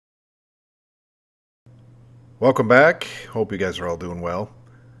Welcome back. Hope you guys are all doing well.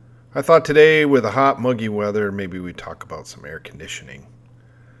 I thought today, with the hot, muggy weather, maybe we'd talk about some air conditioning.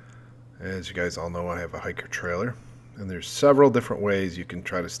 As you guys all know, I have a hiker trailer, and there's several different ways you can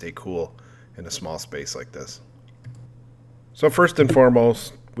try to stay cool in a small space like this. So first and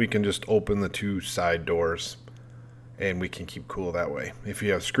foremost, we can just open the two side doors, and we can keep cool that way. If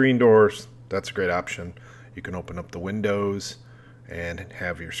you have screen doors, that's a great option. You can open up the windows and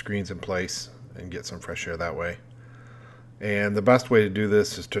have your screens in place and get some fresh air that way. And the best way to do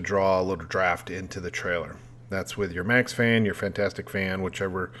this is to draw a little draft into the trailer. That's with your Max fan, your Fantastic fan,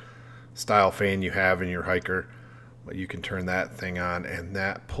 whichever style fan you have in your hiker. But you can turn that thing on, and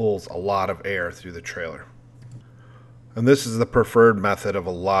that pulls a lot of air through the trailer. And this is the preferred method of a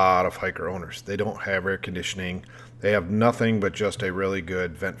lot of hiker owners. They don't have air conditioning. They have nothing but just a really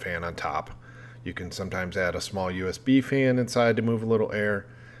good vent fan on top. You can sometimes add a small USB fan inside to move a little air,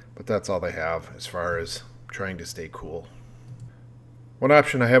 but that's all they have as far as trying to stay cool. One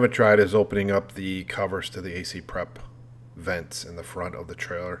option I haven't tried is opening up the covers to the AC Prep vents in the front of the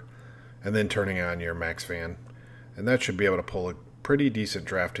trailer and then turning on your Max fan. And that should be able to pull a pretty decent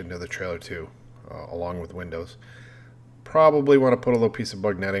draft into the trailer too, along with windows. Probably want to put a little piece of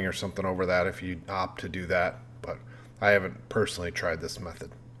bug netting or something over that if you opt to do that, but I haven't personally tried this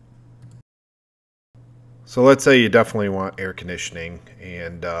method. So let's say you definitely want air conditioning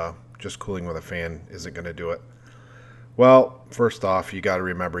and just cooling with a fan isn't going to do it. Well, first off, you got to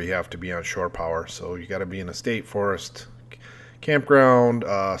remember you have to be on shore power. So you got to be in a state forest campground,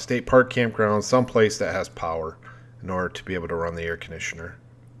 state park campground, someplace that has power in order to be able to run the air conditioner.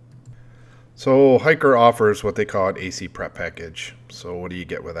 So Hiker offers what they call an AC Prep package. So what do you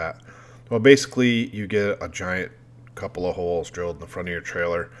get with that? Well, basically you get a giant couple of holes drilled in the front of your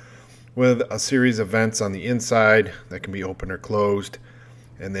trailer with a series of vents on the inside that can be open or closed,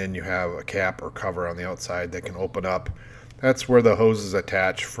 and then you have a cap or cover on the outside that can open up. That's where the hoses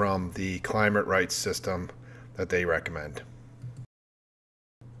attach from the Climate Rights system that they recommend.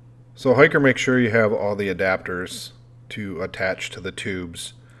 So Hiker makes sure you have all the adapters to attach to the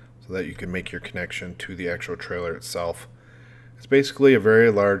tubes so that you can make your connection to the actual trailer itself. It's basically a very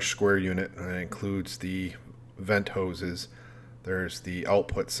large square unit, and it includes the vent hoses. There's the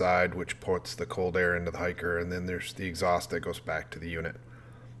output side, which puts the cold air into the hiker, and then there's the exhaust that goes back to the unit.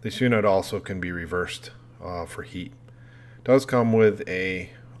 This unit also can be reversed for heat. It does come with a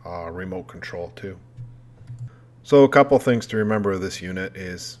remote control too. So a couple things to remember with this unit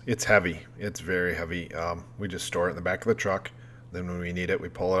is it's heavy. It's very heavy. We just store it in the back of the truck. Then when we need it, we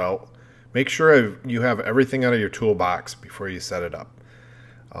pull it out. Make sure you have everything out of your toolbox before you set it up.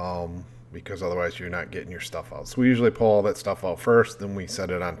 Because otherwise you're not getting your stuff out. So we usually pull all that stuff out first, then we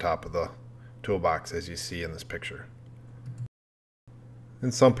set it on top of the toolbox as you see in this picture.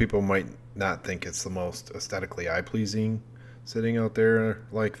 And some people might not think it's the most aesthetically eye-pleasing sitting out there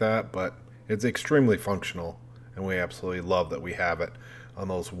like that, but it's extremely functional, and we absolutely love that we have it on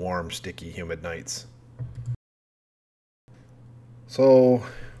those warm, sticky, humid nights. So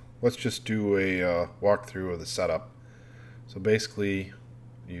let's just do a walkthrough of the setup. So basically,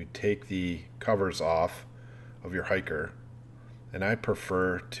 you take the covers off of your hiker, and I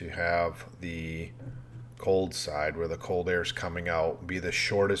prefer to have the cold side where the cold air is coming out be the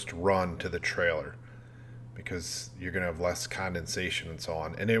shortest run to the trailer, because you're going to have less condensation and so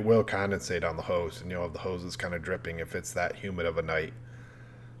on, and it will condensate on the hose, and you'll have the hoses kind of dripping if it's that humid of a night.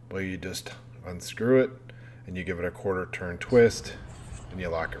 But you just unscrew it and you give it a quarter turn twist and you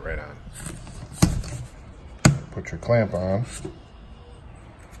lock it right on. Put your clamp on.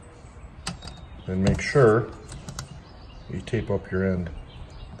 Then make sure you tape up your end.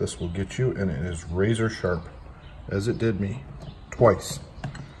 This will get you, and it is razor sharp, as it did me twice.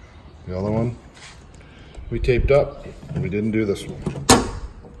 The other one we taped up, we didn't do this one.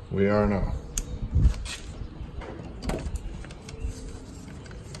 We are now.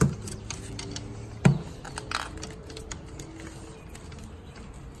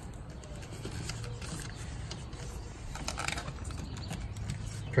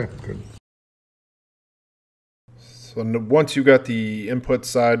 Okay, good. So once you got the input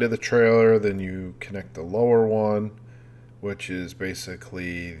side of the trailer, then you connect the lower one, which is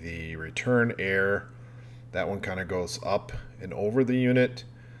basically the return air. That one kind of goes up and over the unit.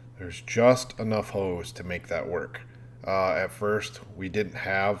 There's just enough hose to make that work. At first, we didn't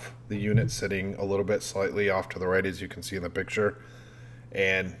have the unit sitting a little bit slightly off to the right, as you can see in the picture,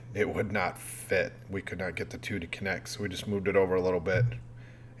 and it would not fit. We could not get the two to connect, so we just moved it over a little bit,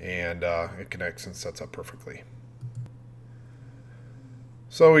 and it connects and sets up perfectly.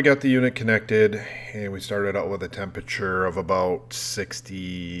 So we got the unit connected, and we started out with a temperature of about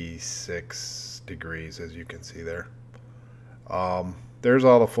 66 degrees, as you can see there. There's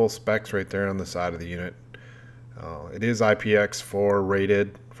all the full specs right there on the side of the unit. It is IPX4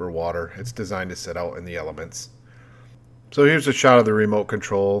 rated for water. It's designed to sit out in the elements. So here's a shot of the remote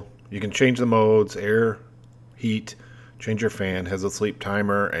control. You can change the modes, air, heat, change your fan, has a sleep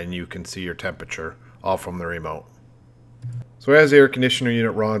timer, and you can see your temperature all from the remote. So as the air conditioner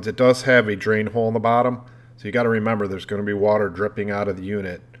unit runs, it does have a drain hole in the bottom. So you got to remember there's going to be water dripping out of the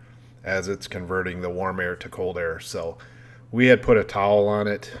unit as it's converting the warm air to cold air. So we had put a towel on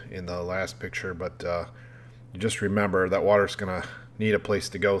it in the last picture, but you just remember that water's going to need a place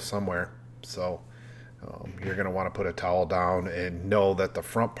to go somewhere. So you're going to want to put a towel down and know that the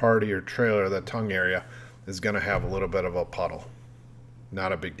front part of your trailer, the tongue area, is going to have a little bit of a puddle.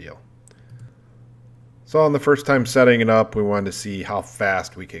 Not a big deal. So on the first time setting it up, we wanted to see how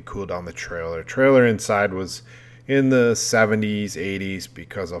fast we could cool down the trailer. Trailer inside was in the 70s, 80s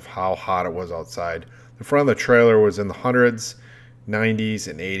because of how hot it was outside. The front of the trailer was in the 100s, 90s,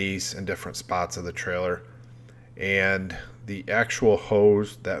 and 80s in different spots of the trailer. And the actual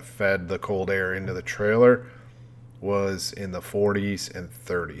hose that fed the cold air into the trailer was in the 40s and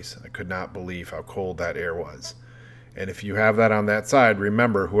 30s. I could not believe how cold that air was. And if you have that on that side,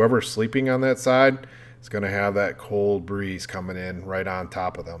 remember, whoever's sleeping on that side is going to have that cold breeze coming in right on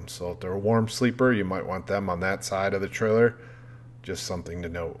top of them. So if they're a warm sleeper, you might want them on that side of the trailer. Just something to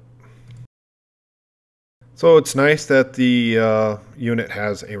note. So it's nice that the unit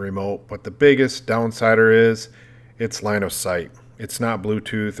has a remote, but the biggest downsider is its line of sight. It's not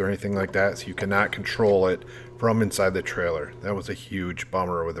Bluetooth or anything like that, so you cannot control it from inside the trailer. That was a huge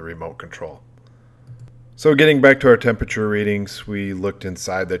bummer with the remote control. So getting back to our temperature readings, we looked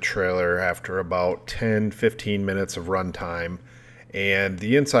inside the trailer after about 10-15 minutes of run time, and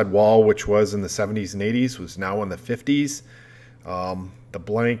the inside wall, which was in the 70s and 80s, was now in the 50s. The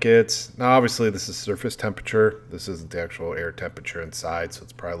blankets, now obviously this is surface temperature. This isn't the actual air temperature inside, so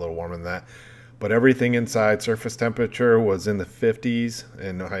it's probably a little warmer than that. But everything inside surface temperature was in the 50s,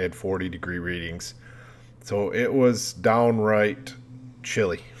 and I had 40-degree readings. So it was downright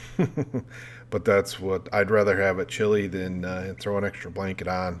chilly. But that's what I'd rather have it chilly than throw an extra blanket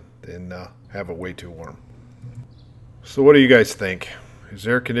on than have it way too warm. So what do you guys think? Is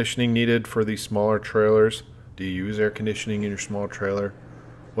air conditioning needed for these smaller trailers? Do you use air conditioning in your small trailer?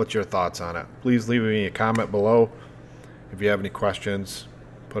 What's your thoughts on it? Please leave me a comment below. If you have any questions,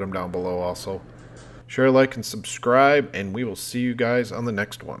 put them down below also. Share, like, and subscribe, and we will see you guys on the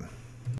next one.